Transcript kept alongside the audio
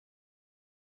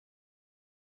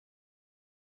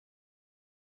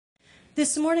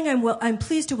This morning, I'm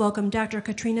pleased to welcome Dr.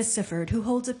 Katrina Sifferd, who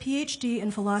holds a PhD in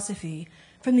philosophy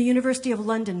from the University of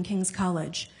London, King's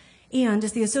College, and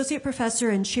is the Associate Professor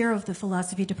and Chair of the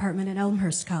Philosophy Department at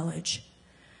Elmhurst College.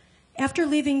 After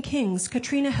leaving King's,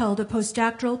 Katrina held a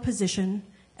postdoctoral position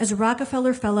as a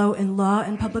Rockefeller Fellow in Law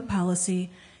and Public Policy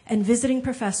and visiting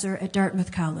professor at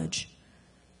Dartmouth College.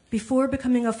 Before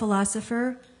becoming a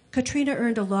philosopher, Katrina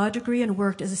earned a law degree and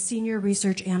worked as a senior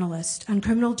research analyst on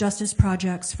criminal justice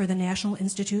projects for the National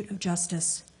Institute of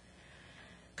Justice.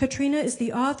 Katrina is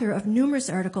the author of numerous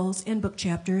articles and book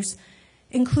chapters,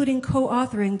 including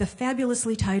co-authoring the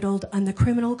fabulously titled On the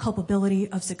Criminal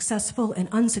Culpability of Successful and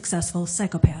Unsuccessful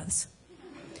Psychopaths.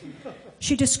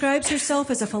 She describes herself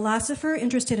as a philosopher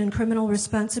interested in criminal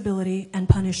responsibility and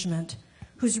punishment,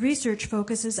 whose research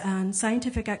focuses on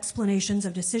scientific explanations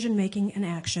of decision-making and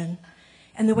action,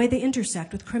 and the way they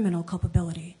intersect with criminal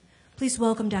culpability. Please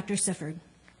welcome Dr. Sifferd.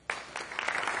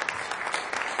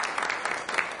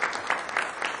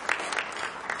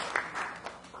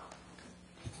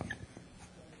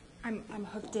 I'm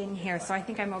hooked in here, so I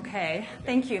think I'm okay.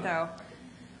 Thank you, though.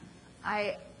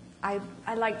 I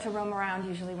like to roam around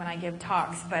usually when I give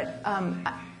talks, but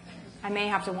I may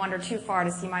have to wander too far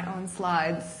to see my own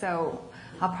slides, so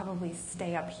I'll probably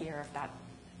stay up here if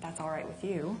that's all right with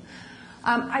you.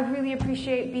 I really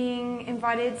appreciate being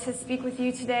invited to speak with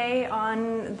you today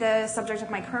on the subject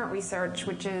of my current research,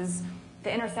 which is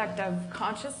the intersect of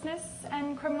consciousness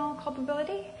and criminal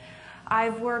culpability.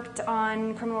 I've worked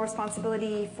on criminal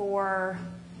responsibility for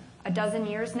a dozen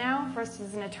years now, first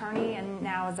as an attorney and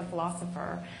now as a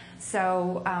philosopher.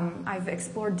 So I've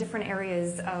explored different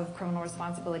areas of criminal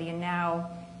responsibility, and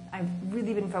now I've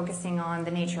really been focusing on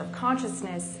the nature of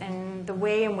consciousness and the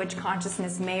way in which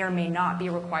consciousness may or may not be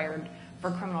required for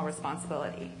criminal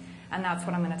responsibility. And that's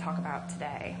what I'm going to talk about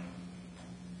today.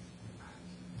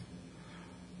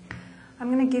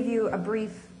 I'm going to give you a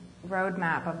brief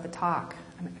roadmap of the talk.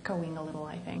 I'm echoing a little,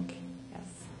 I think. Yes.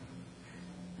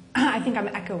 I think I'm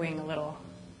echoing a little.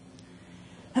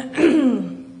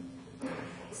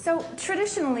 So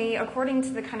traditionally, according to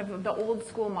the kind of the old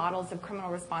school models of criminal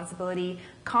responsibility,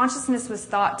 consciousness was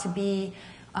thought to be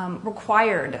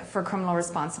required for criminal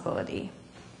responsibility.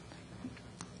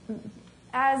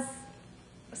 As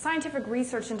scientific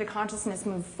research into consciousness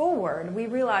moved forward, we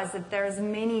realized that there's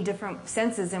many different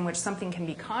senses in which something can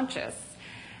be conscious.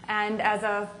 And as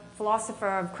a philosopher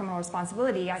of criminal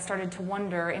responsibility, I started to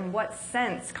wonder in what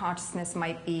sense consciousness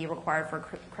might be required for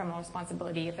criminal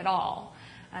responsibility, if at all.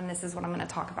 And this is what I'm going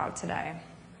to talk about today.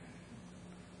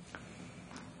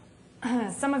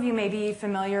 Some of you may be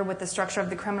familiar with the structure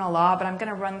of the criminal law, but I'm going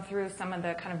to run through some of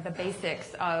the kind of the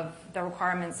basics of the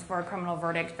requirements for a criminal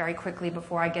verdict very quickly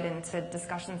before I get into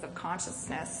discussions of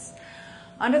consciousness.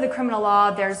 Under the criminal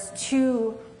law, there's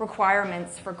two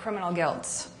requirements for criminal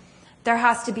guilt. There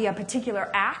has to be a particular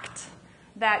act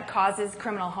that causes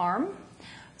criminal harm.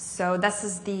 So this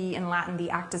is in Latin,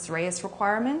 the actus reus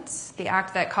requirement. The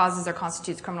act that causes or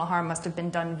constitutes criminal harm must have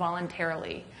been done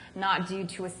voluntarily, not due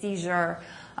to a seizure,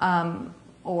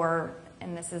 or,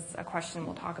 and this is a question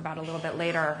we'll talk about a little bit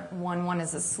later, one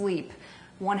is asleep.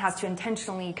 One has to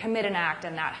intentionally commit an act,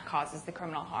 and that causes the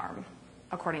criminal harm,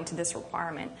 according to this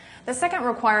requirement. The second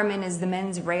requirement is the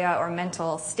mens rea, or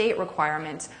mental state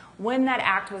requirement. When that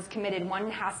act was committed,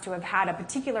 one has to have had a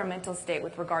particular mental state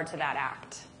with regard to that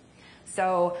act.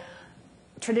 So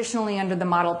traditionally under the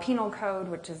model penal code,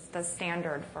 which is the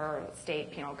standard for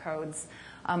state penal codes,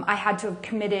 I had to have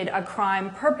committed a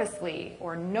crime purposely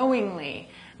or knowingly,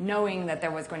 knowing that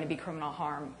there was going to be criminal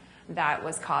harm that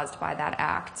was caused by that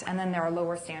act. And then there are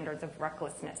lower standards of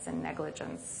recklessness and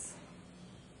negligence.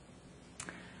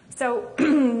 So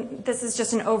this is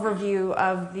just an overview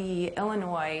of the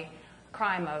Illinois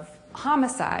crime of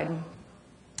homicide.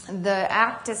 The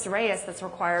actus reus that's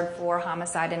required for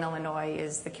homicide in Illinois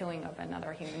is the killing of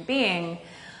another human being.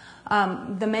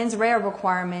 The mens rea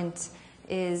requirement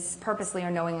is purposely or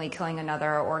knowingly killing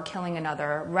another or killing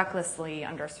another recklessly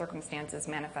under circumstances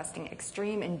manifesting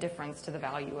extreme indifference to the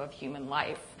value of human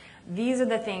life. These are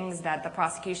the things that the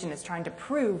prosecution is trying to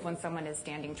prove when someone is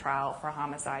standing trial for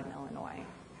homicide in Illinois.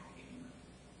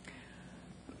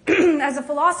 As a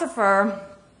philosopher,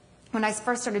 when I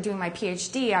first started doing my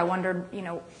PhD, I wondered,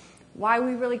 why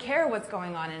we really care what's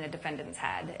going on in a defendant's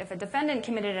head. If a defendant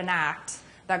committed an act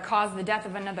that caused the death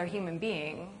of another human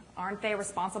being, aren't they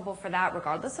responsible for that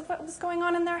regardless of what was going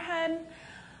on in their head?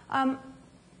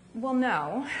 Well,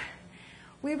 no.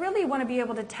 We really want to be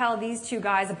able to tell these two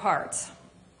guys apart.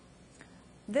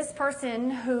 This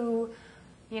person who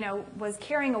was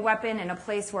carrying a weapon in a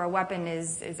place where a weapon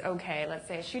is okay, let's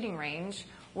say a shooting range,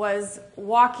 was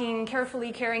walking,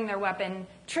 carefully carrying their weapon,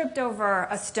 tripped over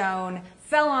a stone,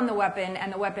 fell on the weapon,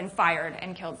 and the weapon fired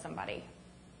and killed somebody.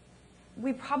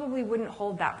 We probably wouldn't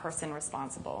hold that person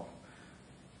responsible.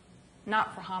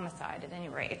 Not for homicide, at any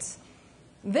rate.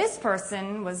 This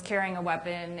person was carrying a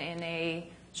weapon in a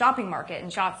shopping market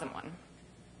and shot someone.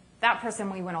 That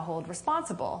person we want to hold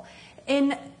responsible.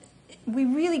 And we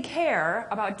really care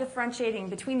about differentiating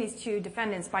between these two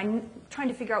defendants by trying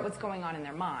to figure out what's going on in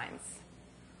their minds.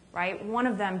 Right? One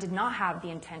of them did not have the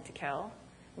intent to kill.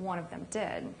 One of them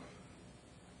did.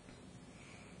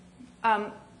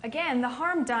 Again, the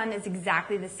harm done is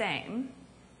exactly the same.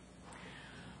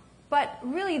 But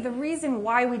really, the reason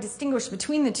why we distinguish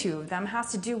between the two of them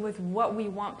has to do with what we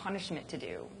want punishment to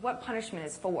do, what punishment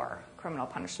is for, criminal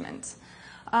punishment.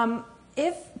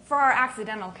 If for our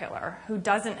accidental killer, who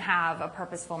doesn't have a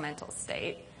purposeful mental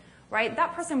state, right,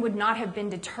 that person would not have been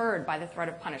deterred by the threat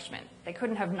of punishment. They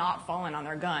couldn't have not fallen on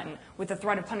their gun with the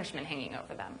threat of punishment hanging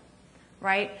over them,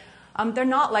 right? They're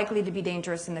not likely to be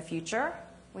dangerous in the future.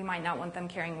 We might not want them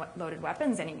carrying loaded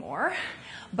weapons anymore,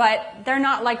 but they're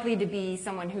not likely to be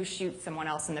someone who shoots someone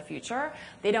else in the future.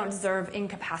 They don't deserve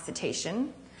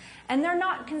incapacitation, and they're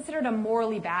not considered a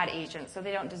morally bad agent, so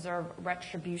they don't deserve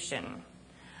retribution.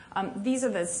 These are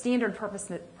the standard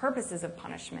purposes of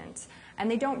punishment, and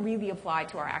they don't really apply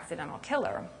to our accidental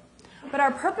killer. But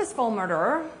our purposeful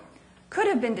murderer could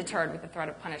have been deterred with the threat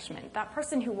of punishment. That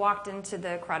person who walked into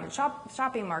the crowded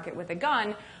shopping market with a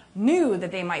gun knew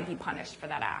that they might be punished for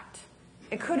that act.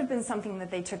 It could have been something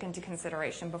that they took into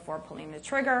consideration before pulling the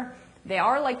trigger. They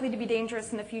are likely to be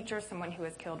dangerous in the future. Someone who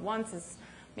has killed once is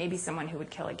maybe someone who would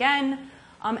kill again.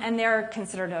 And they're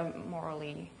considered a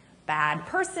morally bad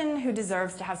person who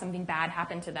deserves to have something bad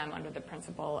happen to them under the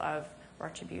principle of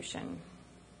retribution.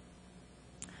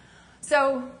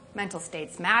 So mental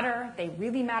states matter. They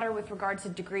really matter with regard to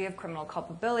degree of criminal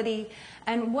culpability.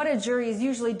 And what a jury is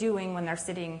usually doing when they're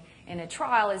sitting in a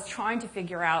trial is trying to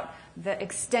figure out the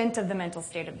extent of the mental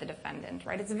state of the defendant,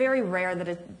 right? It's very rare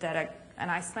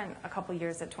and I spent a couple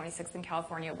years at 26th in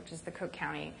California, which is the Cook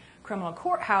County Criminal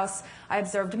Courthouse. I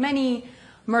observed many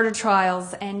murder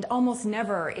trials, and almost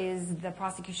never is the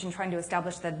prosecution trying to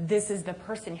establish that this is the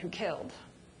person who killed,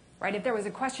 right? If there was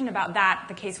a question about that,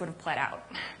 the case would have pled out.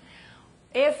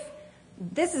 If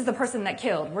this is the person that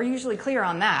killed, we're usually clear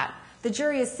on that. The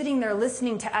jury is sitting there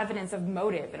listening to evidence of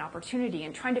motive and opportunity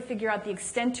and trying to figure out the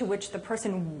extent to which the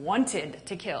person wanted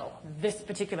to kill this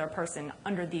particular person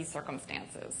under these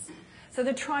circumstances. So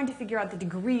they're trying to figure out the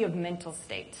degree of mental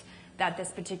state that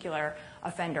this particular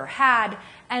offender had,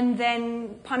 and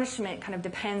then punishment kind of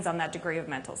depends on that degree of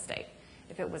mental state.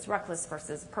 If it was reckless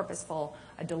versus purposeful,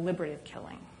 a deliberative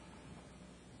killing.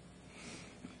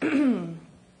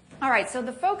 All right, so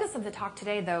the focus of the talk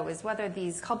today, though, is whether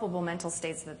these culpable mental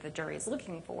states that the jury is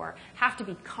looking for have to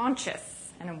be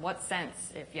conscious, and in what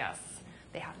sense, if yes,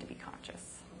 they have to be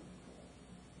conscious.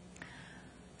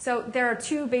 So there are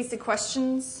two basic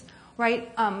questions,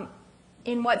 right?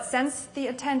 In what sense the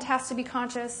intent has to be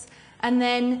conscious, and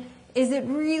then is it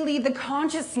really the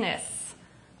consciousness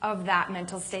of that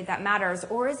mental state that matters,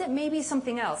 or is it maybe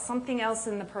something else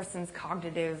in the person's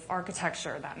cognitive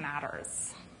architecture that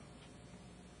matters?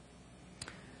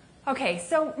 Okay,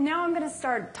 so now I'm going to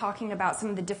start talking about some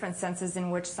of the different senses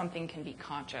in which something can be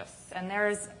conscious. And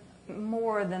there's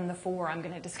more than the four I'm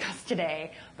going to discuss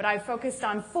today, but I focused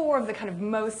on four of the kind of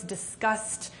most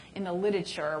discussed in the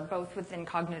literature, both within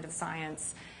cognitive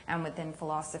science and within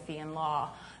philosophy and law,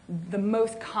 the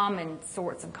most common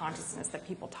sorts of consciousness that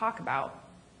people talk about.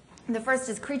 The first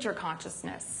is creature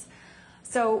consciousness.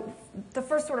 So the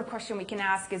first sort of question we can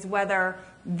ask is whether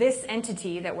this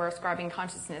entity that we're ascribing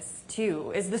consciousness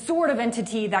to is the sort of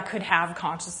entity that could have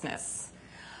consciousness.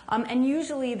 And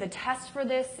usually the test for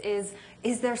this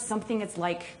is there something it's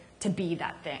like to be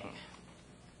that thing?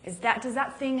 Does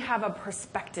that thing have a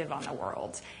perspective on the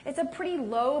world? It's a pretty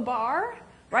low bar,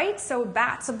 right? So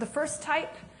bats of the first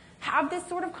type have this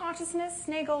sort of consciousness.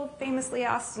 Nagel famously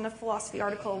asked in a philosophy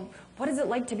article, what is it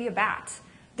like to be a bat?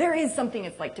 There is something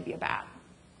it's like to be a bat,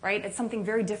 right? It's something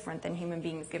very different than human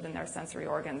beings given their sensory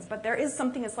organs. But there is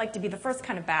something it's like to be the first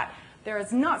kind of bat. There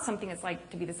is not something it's like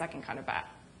to be the second kind of bat,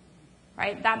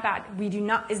 right? That bat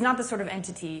is not the sort of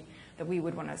entity that we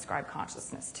would want to ascribe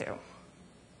consciousness to.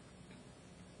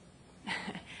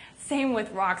 Same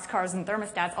with rocks, cars, and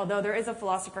thermostats, although there is a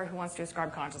philosopher who wants to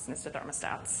ascribe consciousness to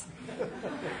thermostats.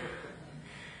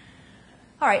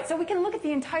 All right, so we can look at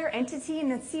the entire entity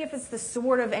and then see if it's the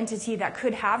sort of entity that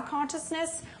could have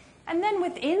consciousness. And then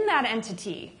within that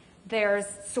entity, there's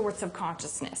sorts of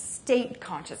consciousness, state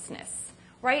consciousness,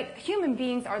 right? Human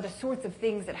beings are the sorts of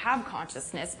things that have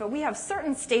consciousness, but we have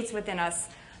certain states within us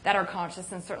that are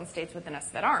conscious and certain states within us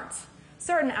that aren't.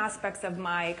 Certain aspects of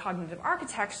my cognitive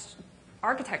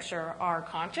architecture are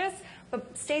conscious,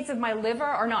 but states of my liver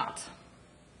are not,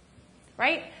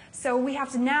 right? So we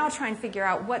have to now try and figure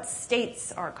out what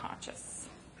states are conscious.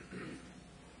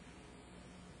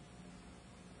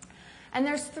 And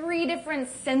there's 3 different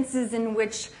senses in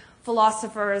which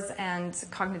philosophers and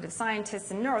cognitive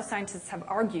scientists and neuroscientists have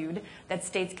argued that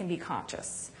states can be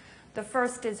conscious. The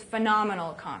first is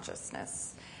phenomenal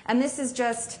consciousness. And this is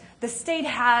just, the state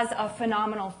has a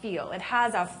phenomenal feel. It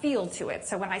has a feel to it.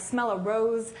 So when I smell a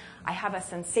rose, I have a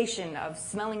sensation of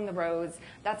smelling the rose.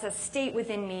 That's a state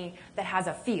within me that has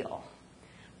a feel.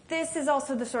 This is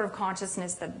also the sort of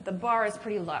consciousness that the bar is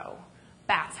pretty low.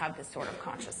 Bats have this sort of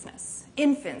consciousness.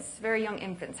 Infants, very young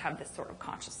infants, have this sort of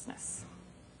consciousness.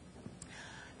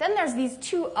 Then there's these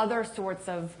 2 other sorts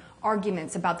of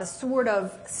arguments about the sort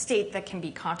of state that can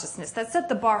be consciousness that set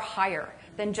the bar higher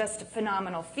than just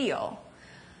phenomenal feel.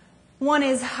 One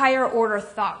is higher order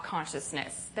thought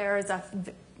consciousness. There is a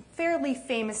fairly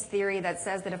famous theory that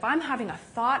says that if I'm having a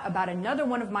thought about another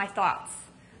one of my thoughts,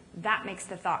 that makes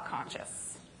the thought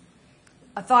conscious.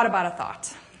 A thought about a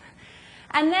thought.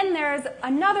 And then there's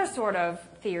another sort of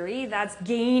theory that's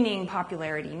gaining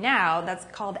popularity now that's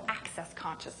called access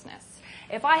consciousness.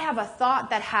 If I have a thought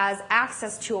that has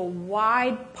access to a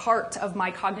wide part of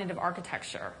my cognitive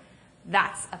architecture,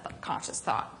 that's a conscious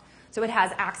thought. So it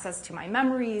has access to my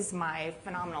memories, my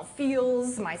phenomenal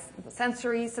feels, my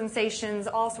sensory sensations,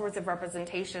 all sorts of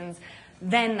representations,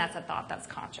 then that's a thought that's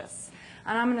conscious.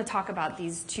 And I'm going to talk about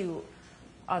these two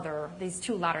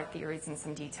latter theories in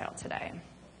some detail today.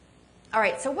 All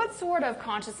right, so what sort of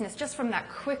consciousness, just from that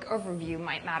quick overview,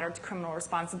 might matter to criminal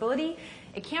responsibility?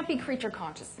 It can't be creature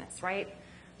consciousness, right?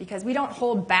 Because we don't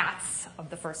hold bats of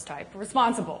the first type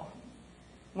responsible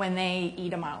when they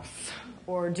eat a mouse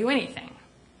or do anything,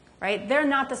 right? They're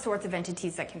not the sorts of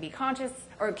entities that can be conscious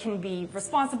or can be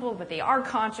responsible, but they are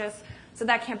conscious, so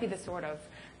that can't be the sort of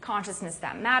consciousness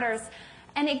that matters.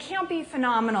 And it can't be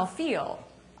phenomenal feel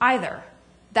either.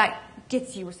 That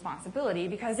gets you responsibility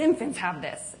because infants have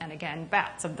this, and again,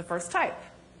 bats of the first type,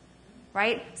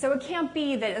 right? So it can't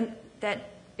be that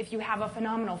if you have a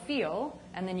phenomenal feel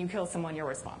and then you kill someone, you're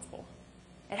responsible.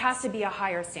 It has to be a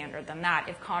higher standard than that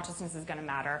if consciousness is going to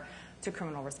matter to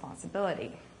criminal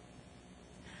responsibility.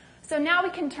 So now we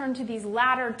can turn to these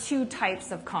latter 2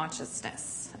 types of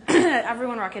consciousness.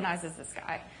 Everyone recognizes this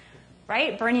guy,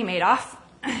 right? Bernie Madoff.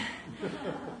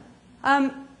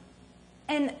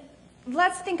 And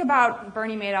let's think about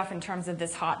Bernie Madoff in terms of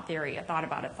this hot theory, a thought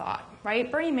about a thought, right?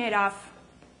 Bernie Madoff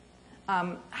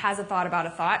has a thought about a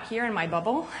thought here in my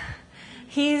bubble.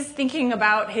 He's thinking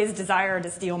about his desire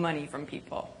to steal money from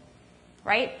people,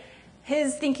 right?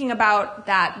 His thinking about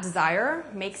that desire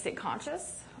makes it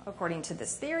conscious, according to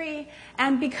this theory.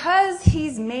 And because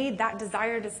he's made that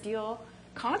desire to steal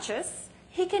conscious,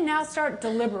 he can now start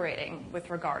deliberating with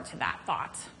regard to that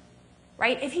thought,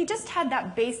 right? If he just had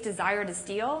that base desire to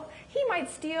steal, he might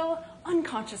steal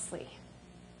unconsciously,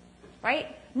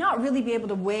 right? Not really be able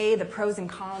to weigh the pros and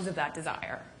cons of that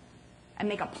desire and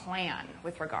make a plan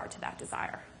with regard to that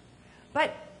desire.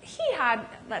 But he had,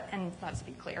 and let's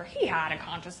be clear, he had a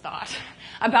conscious thought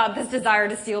about this desire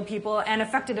to steal people and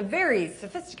effected a very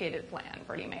sophisticated plan,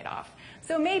 Bernie Madoff.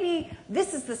 So maybe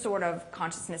this is the sort of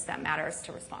consciousness that matters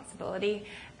to responsibility,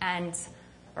 and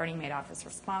Bernie Madoff is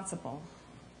responsible.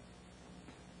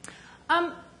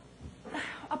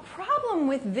 A problem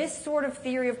with this sort of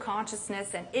theory of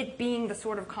consciousness and it being the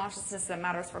sort of consciousness that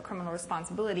matters for criminal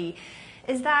responsibility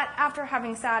is that after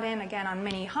having sat in, again, on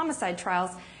many homicide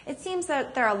trials, it seems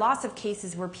that there are lots of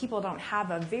cases where people don't have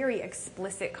a very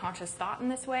explicit conscious thought in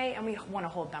this way, and we want to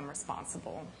hold them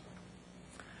responsible.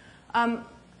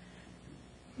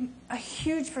 A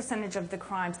huge percentage of the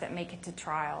crimes that make it to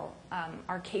trial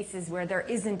are cases where there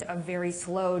isn't a very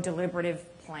slow, deliberative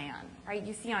plan, right?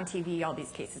 You see on TV all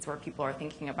these cases where people are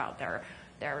thinking about their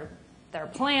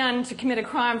plan to commit a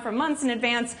crime for months in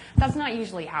advance. That's not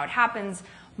usually how it happens.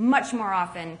 Much more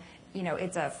often,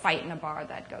 it's a fight in a bar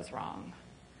that goes wrong,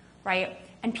 right?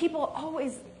 And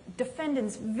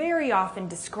defendants very often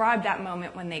describe that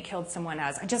moment when they killed someone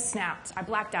as, I just snapped, I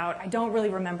blacked out, I don't really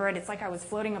remember it, it's like I was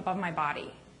floating above my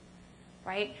body,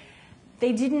 right?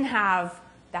 They didn't have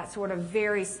that sort of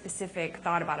very specific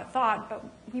thought about a thought, but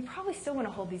we probably still want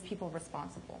to hold these people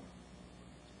responsible.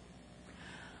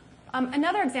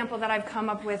 Another example that I've come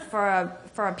up with for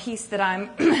a piece that I'm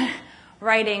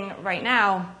writing right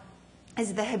now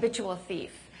is the habitual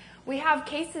thief. We have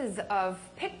cases of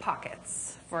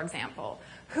pickpockets, for example,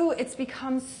 who it's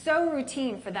become so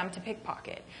routine for them to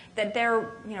pickpocket that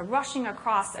they're rushing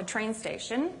across a train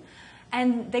station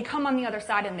and they come on the other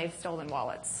side and they've stolen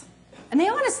wallets. And they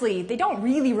don't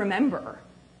really remember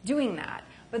doing that.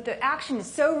 But the action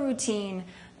is so routine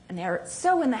and they're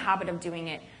so in the habit of doing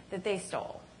it that they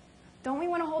stole. Don't we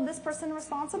want to hold this person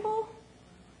responsible?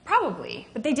 Probably.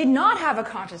 But they did not have a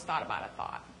conscious thought about a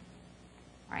thought.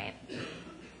 Right?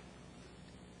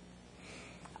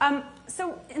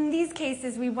 So in these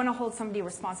cases, we want to hold somebody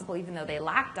responsible even though they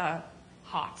lacked a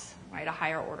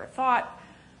higher order thought.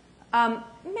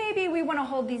 Maybe we want to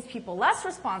hold these people less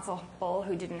responsible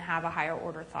who didn't have a higher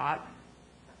order thought.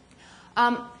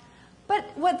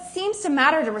 But what seems to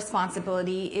matter to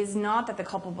responsibility is not that the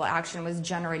culpable action was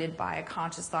generated by a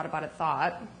conscious thought about a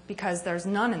thought, because there's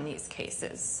none in these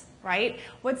cases, right?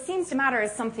 What seems to matter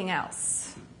is something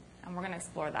else. And we're going to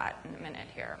explore that in a minute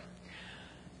here.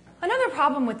 Another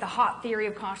problem with the hot theory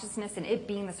of consciousness and it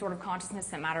being the sort of consciousness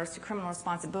that matters to criminal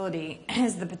responsibility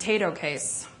is the potato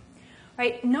case.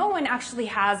 Right? No one actually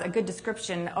has a good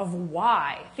description of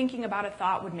why thinking about a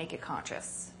thought would make it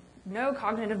conscious. No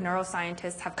cognitive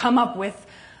neuroscientists have come up with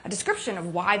a description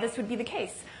of why this would be the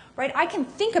case. Right? I can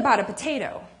think about a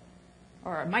potato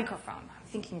or a microphone. I'm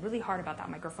thinking really hard about that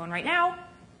microphone right now.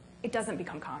 It doesn't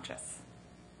become conscious.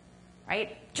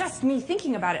 Right? Just me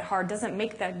thinking about it hard doesn't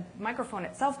make the microphone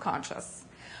itself conscious.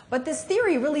 But this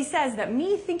theory really says that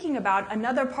me thinking about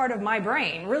another part of my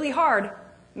brain really hard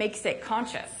makes it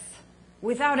conscious,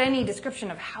 without any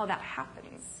description of how that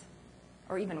happens,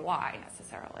 or even why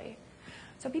necessarily.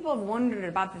 So people have wondered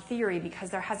about the theory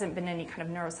because there hasn't been any kind of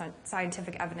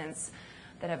neuroscientific evidence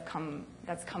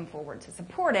that's come forward to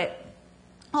support it.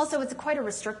 Also, it's quite a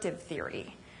restrictive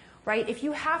theory, right? If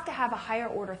you have to have a higher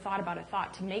order thought about a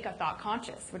thought to make a thought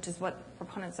conscious, which is what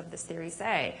proponents of this theory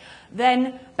say,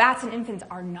 then bats and infants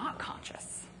are not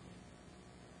conscious.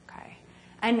 Okay?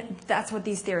 And that's what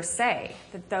these theorists say,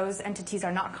 that those entities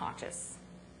are not conscious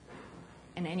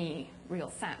in any real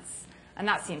sense. And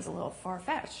that seems a little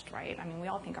far-fetched, right? I mean, we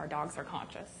all think our dogs are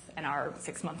conscious and are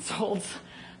 6 months old.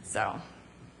 So,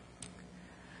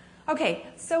 okay,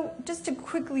 so just to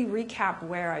quickly recap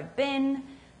where I've been,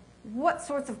 what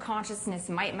sorts of consciousness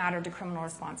might matter to criminal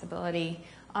responsibility?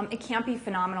 It can't be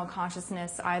phenomenal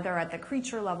consciousness either at the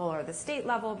creature level or the state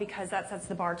level, because that sets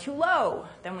the bar too low.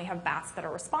 Then we have bats that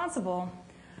are responsible.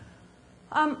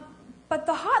 But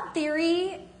the hot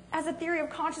theory, as a theory of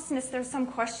consciousness, there's some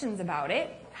questions about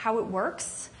it, how it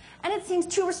works, and it seems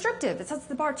too restrictive. It sets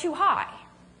the bar too high.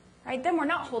 Right? Then we're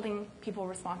not holding people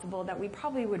responsible that we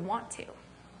probably would want to.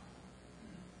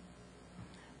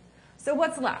 So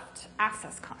what's left?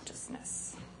 Access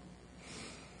consciousness.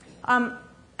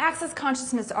 Access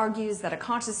consciousness argues that a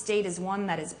conscious state is one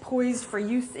that is poised for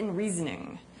use in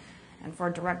reasoning and for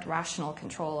direct rational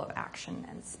control of action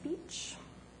and speech.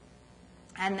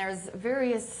 And there's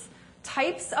various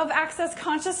types of access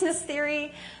consciousness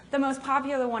theory. The most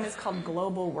popular one is called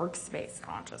global workspace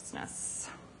consciousness,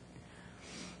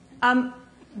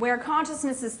 where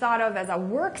consciousness is thought of as a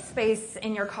workspace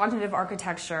in your cognitive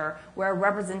architecture where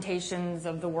representations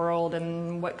of the world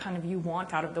and what kind of you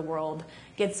want out of the world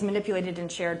gets manipulated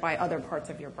and shared by other parts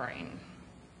of your brain.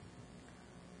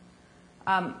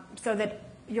 So that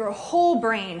your whole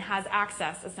brain has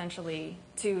access, essentially,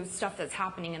 to stuff that's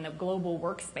happening in the global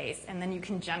workspace, and then you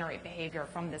can generate behavior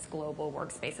from this global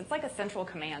workspace. It's like a central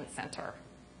command center,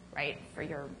 right, for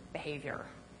your behavior.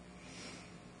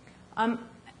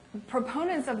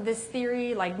 Proponents of this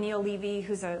theory, like Neil Levy,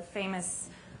 who's a famous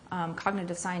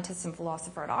cognitive scientist and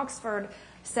philosopher at Oxford,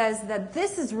 says that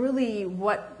this is really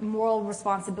what moral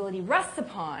responsibility rests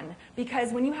upon,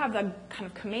 because when you have the kind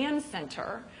of command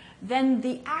center, then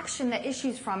the action that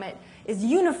issues from it is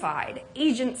unified,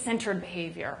 agent-centered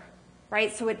behavior,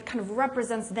 right? So it kind of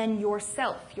represents then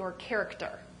yourself, your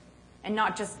character, and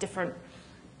not just different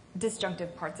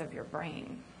disjunctive parts of your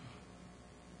brain.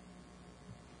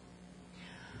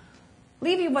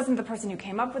 Levy wasn't the person who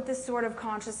came up with this sort of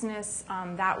consciousness.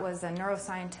 That was a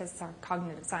neuroscientist, a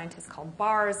cognitive scientist called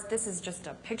Bars. This is just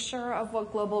a picture of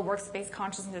what global workspace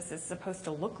consciousness is supposed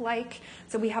to look like.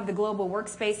 So we have the global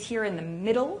workspace here in the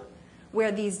middle,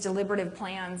 where these deliberative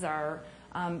plans are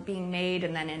being made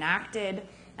and then enacted.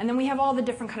 And then we have all the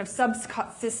different kind of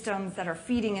subsystems that are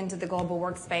feeding into the global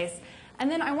workspace.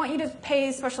 And then I want you to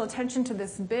pay special attention to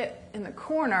this bit in the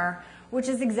corner, which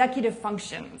is executive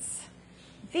functions.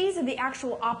 These are the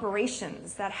actual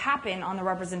operations that happen on the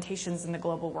representations in the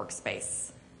global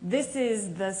workspace. This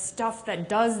is the stuff that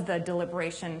does the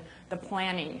deliberation, the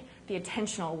planning, the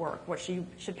attentional work, which you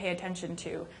should pay attention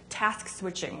to. Task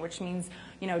switching, which means,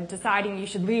 deciding you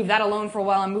should leave that alone for a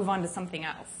while and move on to something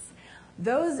else.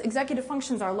 those executive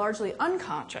functions are largely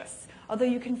unconscious, although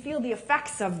you can feel the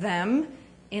effects of them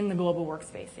in the global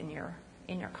workspace, in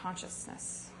your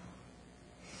consciousness.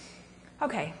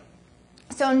 Okay,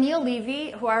 so Neil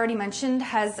Levy, who I already mentioned,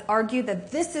 has argued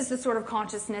that this is the sort of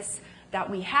consciousness that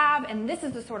we have, and this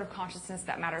is the sort of consciousness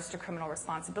that matters to criminal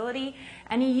responsibility.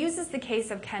 And he uses the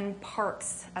case of Ken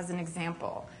Parks as an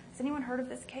example. Has anyone heard of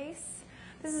this case?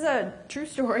 This is a true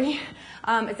story.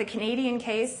 It's a Canadian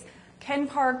case. Ken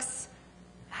Parks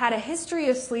had a history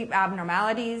of sleep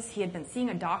abnormalities. He had been seeing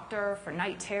a doctor for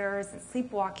night terrors and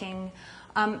sleepwalking.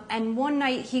 And one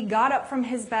night he got up from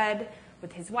his bed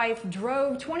with his wife,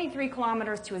 drove 23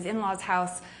 kilometers to his in-laws'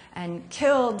 house, and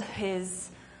killed his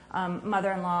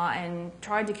mother-in-law and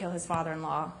tried to kill his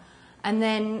father-in-law, and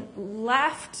then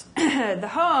left the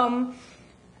home,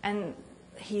 and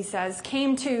he says,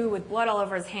 came to with blood all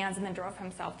over his hands, and then drove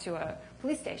himself to a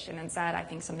police station and said, I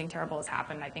think something terrible has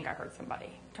happened. I think I heard somebody.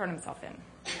 Turned himself in.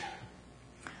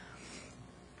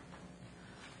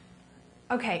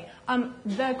 Okay,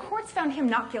 the courts found him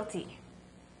not guilty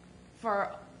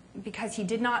because he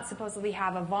did not supposedly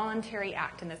have a voluntary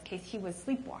act. In this case, he was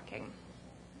sleepwalking.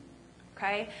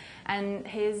 Okay? And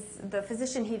the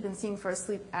physician he'd been seeing for his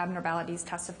sleep abnormalities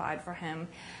testified for him.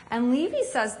 And Levy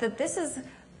says that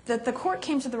that the court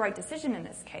came to the right decision in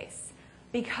this case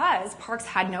because Parks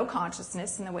had no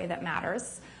consciousness in the way that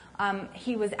matters.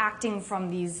 He was acting from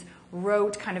these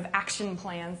rote kind of action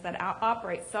plans that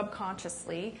operate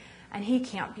subconsciously, and he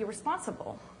can't be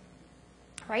responsible.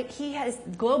 Right? His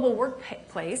global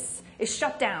workplace is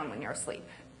shut down when you're asleep.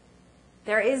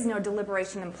 There is no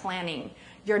deliberation and planning.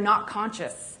 You're not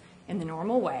conscious in the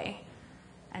normal way.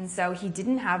 And so he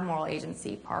didn't have moral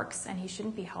agency, Parks, and he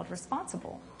shouldn't be held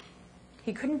responsible.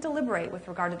 He couldn't deliberate with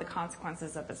regard to the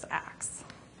consequences of his acts.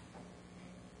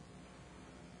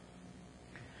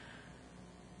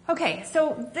 Okay,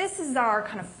 so this is our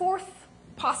kind of fourth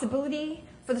possibility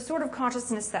for the sort of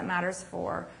consciousness that matters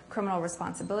for criminal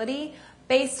responsibility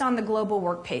based on the global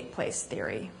workplace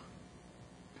theory.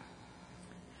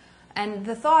 And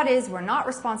the thought is we're not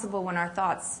responsible when our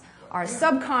thoughts are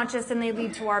subconscious and they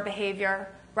lead to our behavior,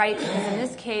 right? Because in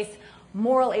this case,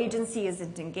 moral agency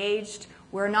isn't engaged.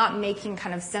 We're not making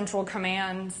kind of central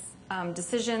command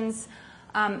decisions.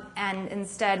 And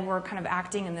instead, we're kind of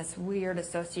acting in this weird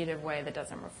associative way that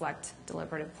doesn't reflect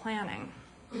deliberative planning.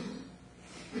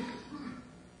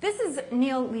 This is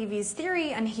Neil Levy's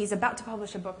theory, and he's about to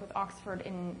publish a book with Oxford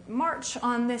in March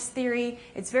on this theory.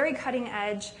 It's very cutting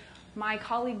edge. My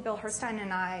colleague Bill Herstein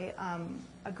and I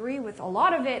agree with a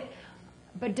lot of it,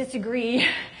 but disagree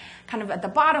kind of at the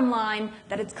bottom line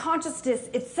that it's consciousness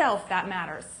itself that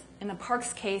matters in the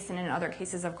Parks case and in other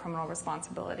cases of criminal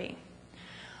responsibility.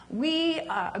 We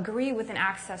agree with an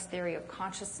access theory of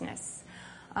consciousness.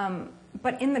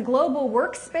 But in the global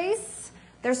workspace,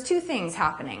 there's two things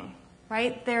happening,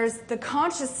 right? There's the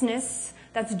consciousness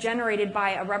that's generated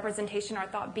by a representation or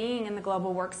thought being in the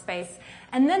global workspace.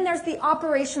 And then there's the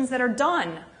operations that are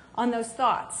done on those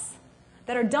thoughts,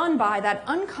 that are done by that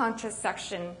unconscious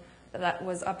section that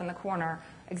was up in the corner,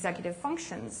 executive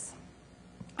functions.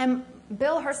 And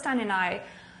Bill Herstein and I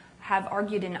have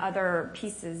argued in other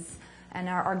pieces and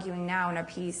are arguing now in a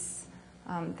piece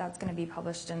that's going to be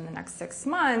published in the next 6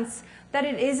 months, that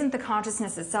it isn't the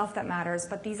consciousness itself that matters,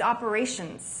 but these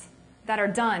operations that are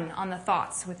done on the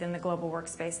thoughts within the global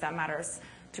workspace that matters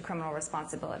to criminal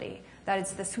responsibility. That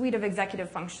it's the suite of executive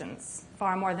functions,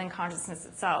 far more than consciousness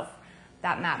itself,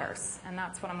 that matters. And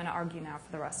that's what I'm going to argue now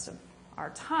for the rest of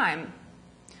our time.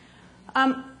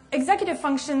 Executive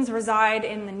functions reside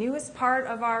in the newest part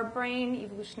of our brain,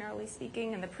 evolutionarily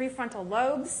speaking, in the prefrontal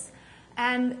lobes.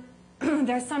 And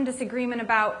there's some disagreement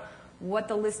about what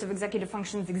the list of executive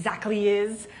functions exactly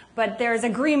is, but there's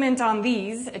agreement on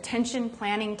these: attention,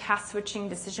 planning, task switching,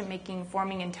 decision-making,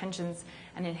 forming intentions,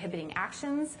 and inhibiting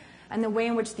actions. And the way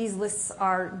in which these lists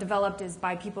are developed is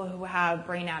by people who have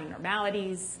brain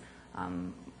abnormalities,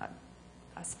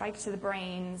 a spike to the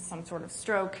brain, some sort of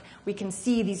stroke. We can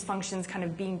see these functions kind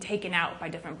of being taken out by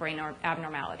different brain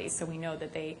abnormalities, so we know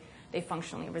that they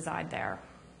functionally reside there.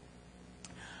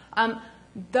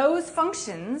 Those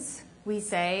functions, we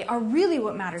say, are really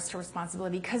what matters to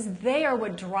responsibility because they are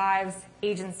what drives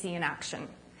agency and action.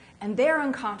 And they're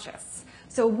unconscious.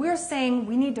 So we're saying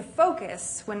we need to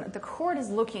focus when the court is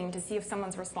looking to see if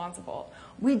someone's responsible.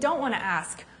 We don't want to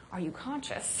ask, are you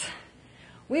conscious?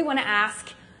 We want to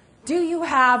ask, do you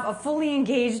have a fully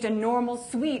engaged and normal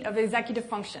suite of executive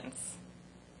functions?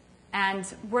 And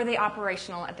were they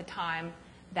operational at the time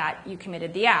that you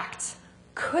committed the act?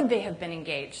 Could they have been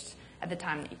engaged at the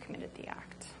time that you committed the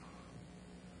act?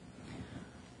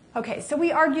 Okay, so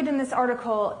we argued in this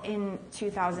article in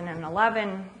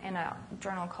 2011 in a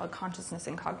journal called Consciousness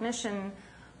and Cognition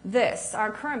this: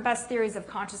 our current best theories of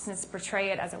consciousness portray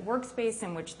it as a workspace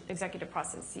in which executive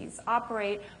processes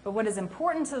operate, but what is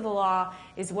important to the law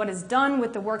is what is done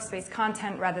with the workspace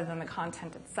content rather than the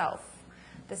content itself.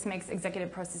 This makes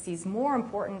executive processes more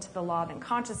important to the law than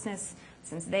consciousness,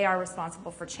 since they are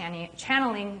responsible for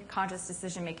channeling conscious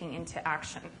decision-making into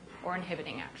action or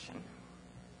inhibiting action.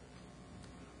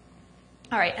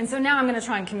 All right, and so now I'm going to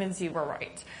try and convince you we're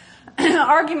right.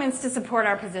 Arguments to support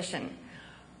our position.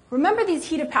 Remember these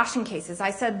heat of passion cases.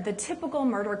 I said the typical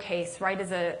murder case, right,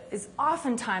 is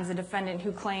oftentimes a defendant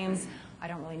who claims, I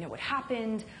don't really know what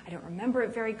happened, I don't remember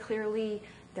it very clearly.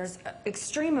 There's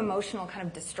extreme emotional kind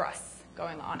of distress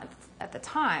going on at the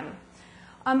time.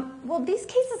 Well, these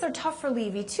cases are tough for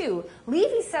Levy, too.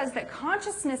 Levy says that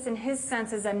consciousness, in his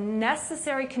sense, is a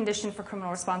necessary condition for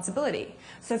criminal responsibility.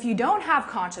 So if you don't have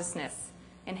consciousness,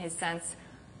 in his sense,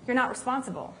 you're not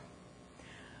responsible.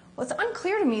 Well, it's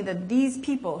unclear to me that these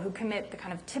people who commit the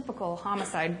kind of typical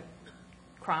homicide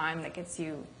crime that gets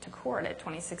you to court at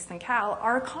 26th and Cal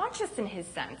are conscious in his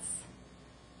sense,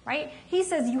 right? He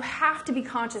says you have to be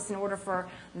conscious in order for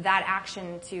that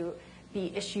action to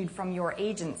be issued from your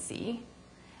agency.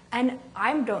 And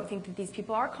I don't think that these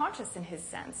people are conscious in his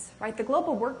sense, right? The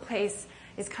global workplace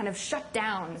is kind of shut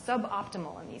down,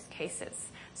 suboptimal in these cases.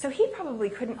 So he probably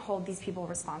couldn't hold these people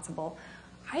responsible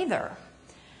either.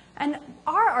 And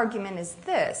our argument is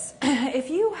this: if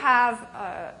you have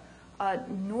a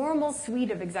normal suite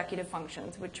of executive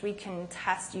functions, which we can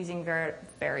test using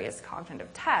various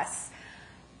cognitive tests,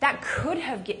 that could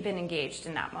have been engaged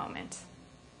in that moment,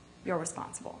 you're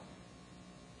responsible.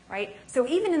 Right? So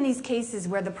even in these cases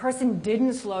where the person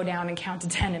didn't slow down and count to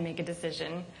 10 and make a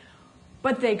decision,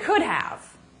 but they could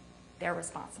have, they're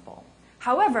responsible.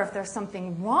 However, if there's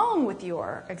something wrong with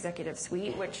your executive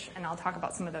suite, and I'll talk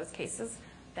about some of those cases,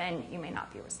 then you may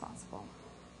not be responsible.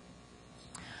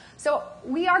 So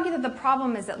we argue that the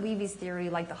problem is that Levy's theory,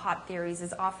 like the hot theories,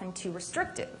 is often too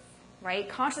restrictive, right?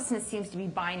 Consciousness seems to be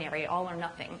binary, all or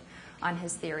nothing, on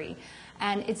his theory.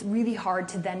 And it's really hard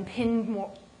to then pin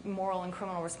moral and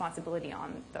criminal responsibility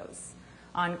on those,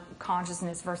 on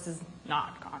consciousness versus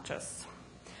not conscious.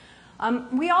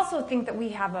 We also think that we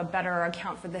have a better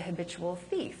account for the habitual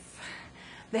thief.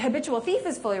 The habitual thief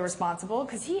is fully responsible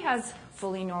because he has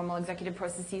fully normal executive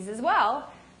processes as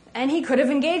well, and he could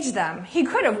have engaged them. He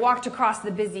could have walked across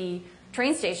the busy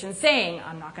train station saying,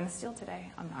 I'm not going to steal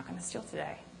today, I'm not going to steal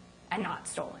today, and not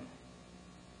stolen.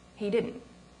 He didn't.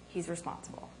 He's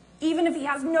responsible, even if he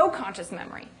has no conscious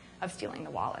memory of stealing the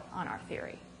wallet on our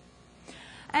theory.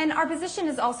 And our position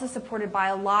is also supported by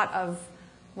a lot of,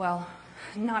 well,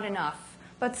 not enough,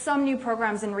 but some new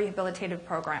programs in rehabilitative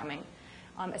programming,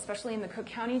 especially in the Cook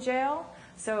County Jail.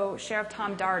 So Sheriff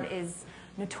Tom Dart is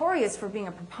notorious for being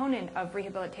a proponent of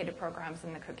rehabilitative programs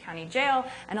in the Cook County Jail,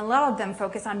 and a lot of them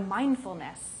focus on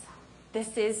mindfulness.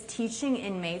 This is teaching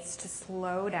inmates to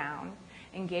slow down,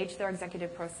 engage their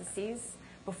executive processes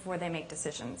before they make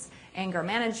decisions. Anger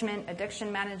management,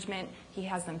 addiction management, he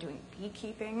has them doing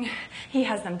beekeeping, he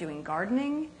has them doing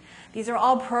gardening. These are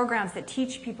all programs that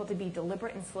teach people to be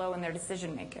deliberate and slow in their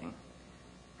decision making,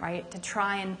 right? To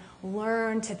try and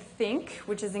learn to think,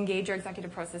 which is engage your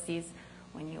executive processes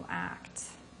when you act.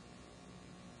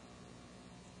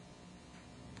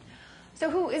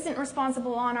 So who isn't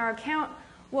responsible on our account?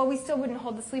 Well, we still wouldn't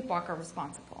hold the sleepwalker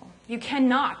responsible. You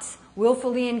cannot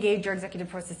willfully engage your executive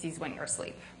processes when you're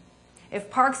asleep. If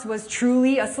Parks was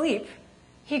truly asleep,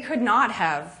 he could not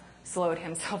have slowed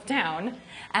himself down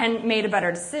and made a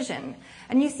better decision.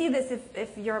 And you see this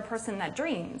if you're a person that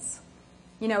dreams.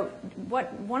 You know,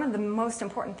 one of the most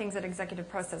important things that executive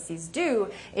processes do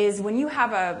is when you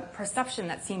have a perception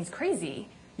that seems crazy,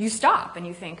 you stop and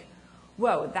you think,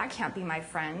 whoa, that can't be my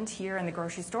friend here in the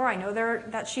grocery store. I know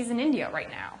that she's in India right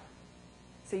now.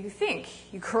 So you think,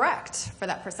 you correct for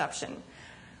that perception.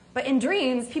 But in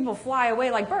dreams, people fly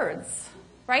away like birds,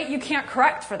 right? You can't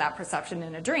correct for that perception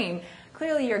in a dream.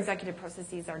 Clearly, your executive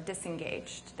processes are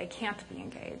disengaged. They can't be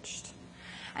engaged.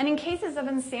 And in cases of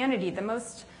insanity, the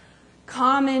most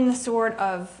common sort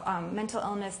of mental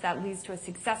illness that leads to a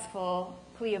successful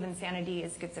plea of insanity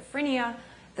is schizophrenia.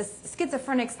 The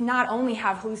schizophrenics not only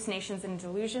have hallucinations and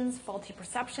delusions, faulty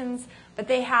perceptions, but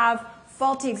they have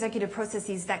faulty executive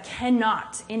processes that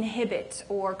cannot inhibit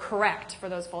or correct for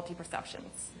those faulty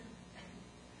perceptions.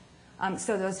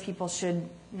 So those people should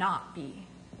not be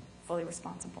fully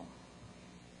responsible.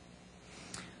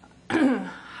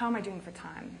 How am I doing for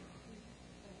time?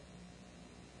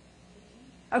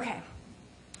 Okay.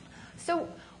 So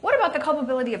What about the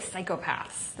culpability of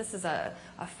psychopaths? This is a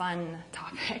fun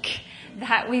topic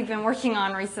that we've been working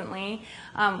on recently.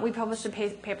 We published a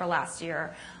paper last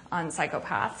year on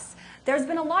psychopaths. There's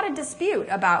been a lot of dispute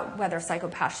about whether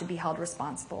psychopaths should be held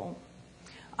responsible.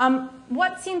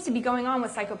 What seems to be going on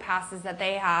with psychopaths is that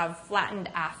they have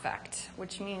flattened affect,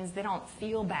 which means they don't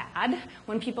feel bad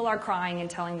when people are crying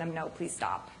and telling them, no, please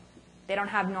stop. They don't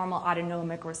have normal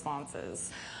autonomic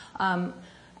responses.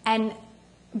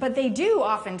 But they do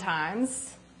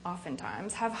oftentimes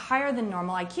have higher than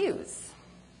normal IQs.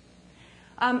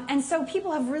 And so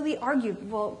people have really argued,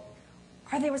 well,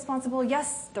 are they responsible?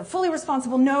 Yes, they're fully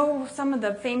responsible. No, some of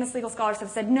the famous legal scholars have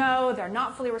said, no, they're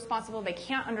not fully responsible. They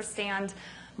can't understand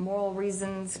moral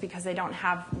reasons because they don't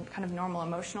have kind of normal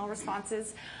emotional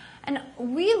responses. And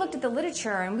we looked at the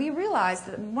literature and we realized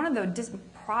that one of the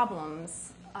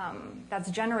problems that's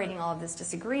generating all of this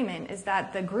disagreement is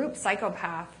that the group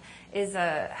psychopath is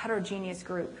a heterogeneous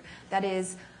group. That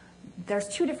is, there's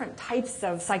two different types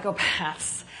of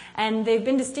psychopaths. And they've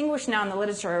been distinguished now in the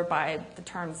literature by the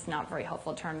terms, not very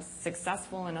helpful terms,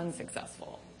 successful and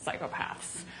unsuccessful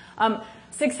psychopaths.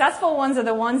 Successful ones are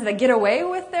the ones that get away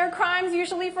with their crimes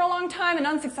usually for a long time, and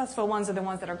unsuccessful ones are the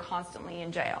ones that are constantly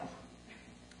in jail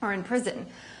or in prison.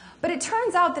 But it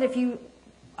turns out that if you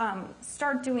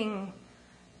start doing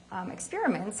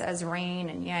experiments, as Rain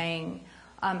and Yang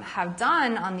have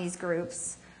done on these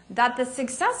groups, that the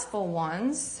successful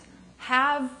ones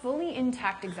have fully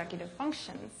intact executive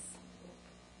functions.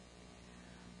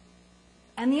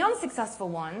 And the unsuccessful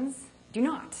ones do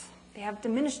not. They have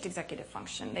diminished executive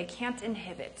function. They can't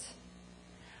inhibit.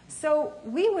 So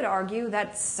we would argue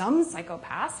that some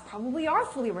psychopaths probably are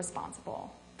fully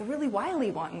responsible. The really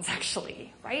wily ones,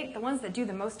 actually, right? The ones that do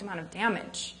the most amount of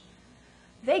damage.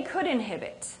 They could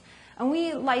inhibit. And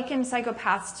we liken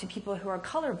psychopaths to people who are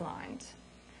colorblind.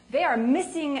 They are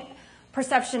missing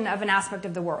perception of an aspect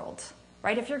of the world,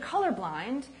 right? If you're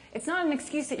colorblind, it's not an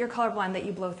excuse that you're colorblind that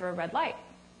you blow through a red light.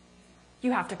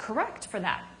 You have to correct for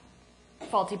that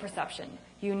faulty perception.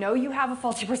 You know you have a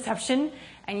faulty perception,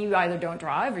 and you either don't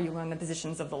drive, or you learn the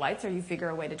positions of the lights, or you figure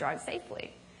a way to drive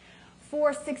safely.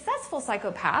 For successful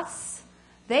psychopaths,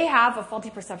 they have a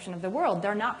faulty perception of the world.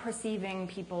 They're not perceiving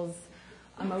people's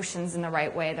emotions in the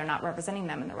right way. They're not representing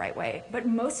them in the right way. But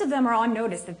most of them are on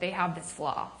notice that they have this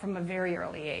flaw from a very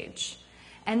early age.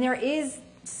 And there is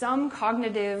some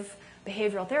cognitive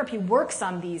behavioral therapy works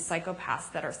on these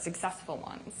psychopaths that are successful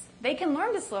ones. They can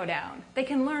learn to slow down. They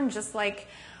can learn, just like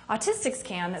autistics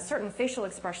can, that certain facial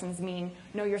expressions mean,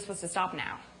 no, you're supposed to stop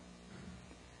now.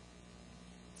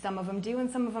 Some of them do and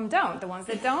some of them don't. The ones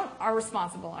that don't are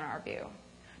responsible in our view.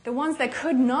 The ones that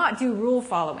could not do rule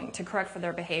following to correct for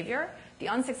their behavior, the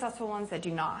unsuccessful ones that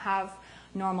do not have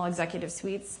normal executive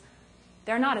suites,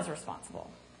 they're not as responsible.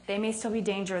 They may still be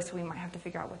dangerous, so we might have to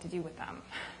figure out what to do with them.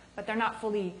 But they're not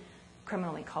fully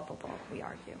criminally culpable, we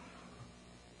argue.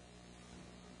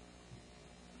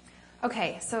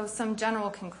 Okay, so some general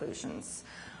conclusions.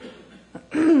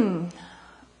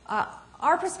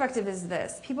 Our perspective is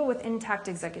this. People with intact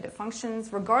executive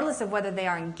functions, regardless of whether they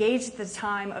are engaged at the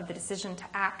time of the decision to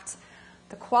act,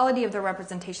 the quality of their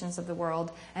representations of the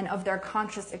world, and of their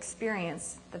conscious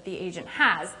experience that the agent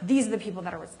has, these are the people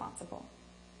that are responsible.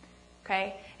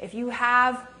 Okay? If you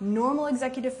have normal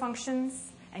executive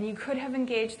functions, and you could have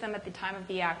engaged them at the time of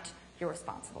the act, you're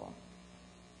responsible.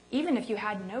 Even if you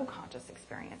had no conscious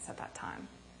experience at that time,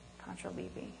 contra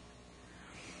levy.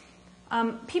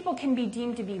 People can be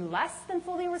deemed to be less than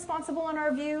fully responsible in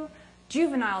our view.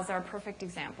 Juveniles are a perfect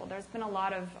example. There's been a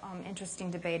lot of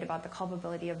interesting debate about the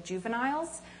culpability of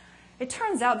juveniles. It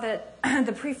turns out that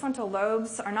the prefrontal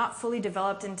lobes are not fully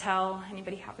developed until,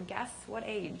 anybody have a guess? What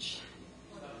age?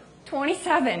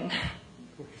 27.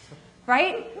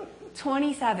 Right?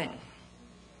 27.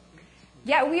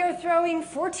 Yet we are throwing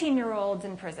 14-year-olds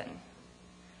in prison,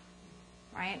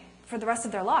 right, for the rest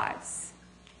of their lives.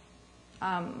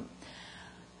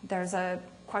 There's a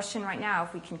question right now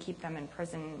if we can keep them in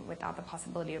prison without the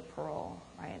possibility of parole,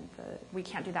 right? We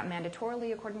can't do that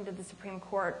mandatorily according to the Supreme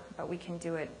Court, but we can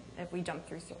do it if we jump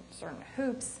through certain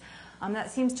hoops. That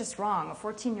seems just wrong. A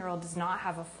 14-year-old does not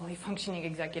have a fully functioning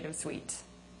executive suite.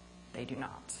 They do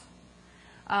not.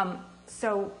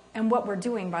 And what we're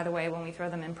doing, by the way, when we throw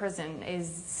them in prison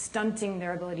is stunting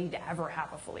their ability to ever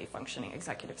have a fully functioning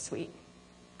executive suite,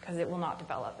 because it will not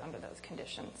develop under those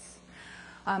conditions.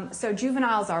 So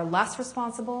juveniles are less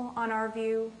responsible on our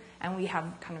view, and we have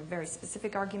kind of very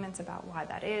specific arguments about why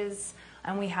that is,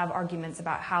 and we have arguments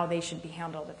about how they should be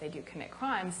handled if they do commit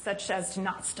crimes, such as to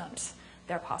not stunt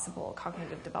their possible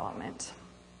cognitive development.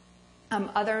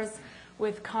 Others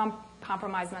with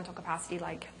compromised mental capacity,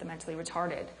 like the mentally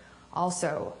retarded,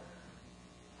 also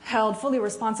held fully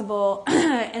responsible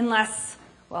unless,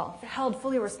 well, held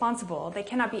fully responsible. They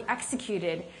cannot be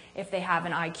executed if they have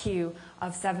an IQ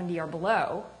of 70 or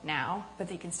below now, but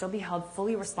they can still be held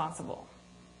fully responsible,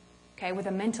 okay, with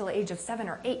a mental age of 7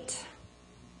 or 8.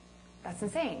 That's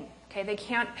insane. Okay, they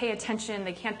can't pay attention,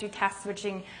 they can't do task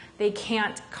switching, they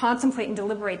can't contemplate and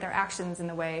deliberate their actions in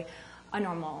the way a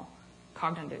normal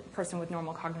person with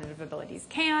normal cognitive abilities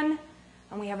can,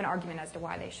 and we have an argument as to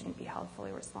why they shouldn't be held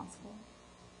fully responsible.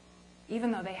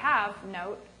 Even though they have,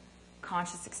 note,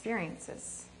 conscious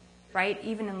experiences, right?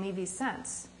 Even in Levy's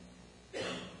sense.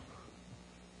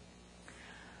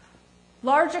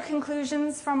 Larger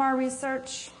conclusions from our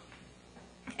research.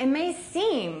 It may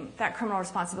seem that criminal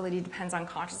responsibility depends on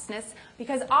consciousness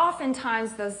because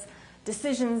oftentimes those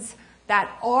decisions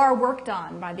that are worked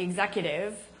on by the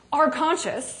executive are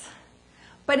conscious,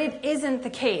 but it isn't the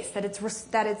case that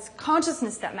it's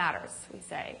consciousness that matters, we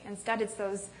say. Instead, it's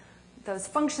those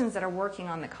functions that are working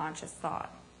on the conscious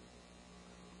thought.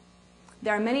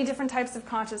 There are many different types of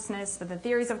consciousness, but the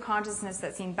theories of consciousness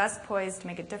that seem best poised to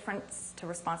make a difference to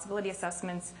responsibility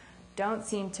assessments don't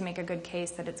seem to make a good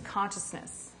case that it's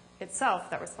consciousness itself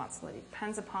that responsibility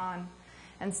depends upon.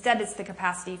 Instead, it's the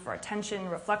capacity for attention,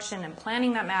 reflection, and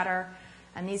planning that matter,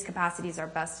 and these capacities are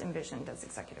best envisioned as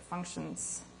executive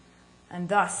functions. And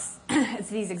thus, it's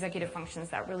these executive functions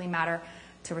that really matter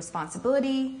to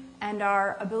responsibility, and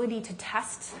our ability to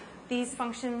test these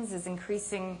functions is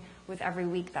increasing with every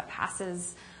week that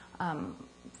passes.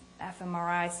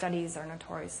 fMRI studies are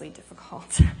notoriously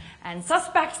difficult and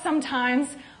suspect sometimes,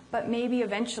 but maybe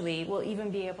eventually we'll even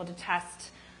be able to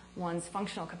test one's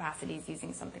functional capacities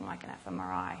using something like an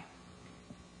fMRI.